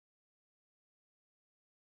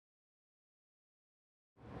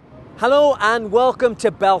Hello and welcome to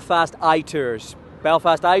Belfast iTours.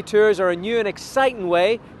 Belfast iTours are a new and exciting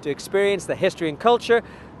way to experience the history and culture,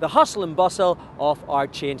 the hustle and bustle of our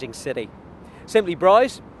changing city. Simply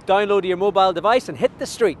browse, download your mobile device and hit the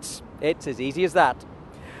streets. It's as easy as that.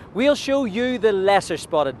 We'll show you the lesser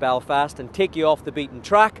spotted Belfast and take you off the beaten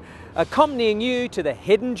track, accompanying you to the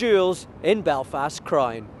hidden jewels in Belfast's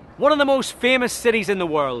crown. One of the most famous cities in the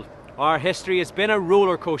world, our history has been a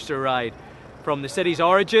roller coaster ride. From the city's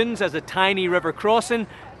origins as a tiny river crossing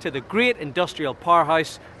to the great industrial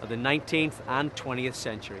powerhouse of the 19th and 20th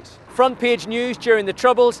centuries. Front page news during the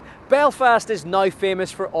Troubles, Belfast is now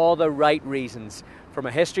famous for all the right reasons. From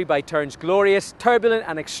a history by turns glorious, turbulent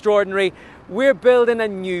and extraordinary, we're building a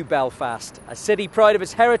new Belfast, a city proud of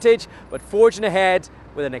its heritage but forging ahead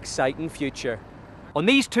with an exciting future. On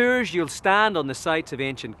these tours you'll stand on the sites of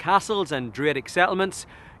ancient castles and Druidic settlements.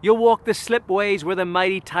 You'll walk the slipways where the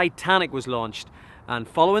mighty Titanic was launched and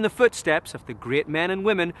follow in the footsteps of the great men and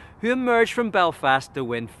women who emerged from Belfast to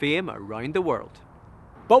win fame around the world.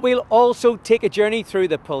 But we'll also take a journey through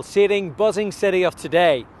the pulsating, buzzing city of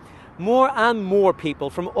today. More and more people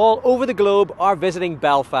from all over the globe are visiting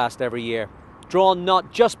Belfast every year, drawn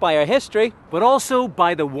not just by our history, but also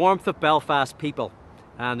by the warmth of Belfast people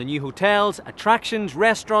and the new hotels, attractions,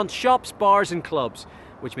 restaurants, shops, bars and clubs,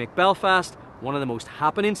 which make Belfast one of the most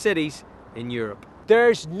happening cities in Europe.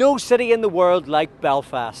 There's no city in the world like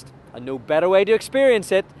Belfast, and no better way to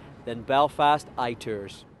experience it than Belfast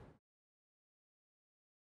iTours.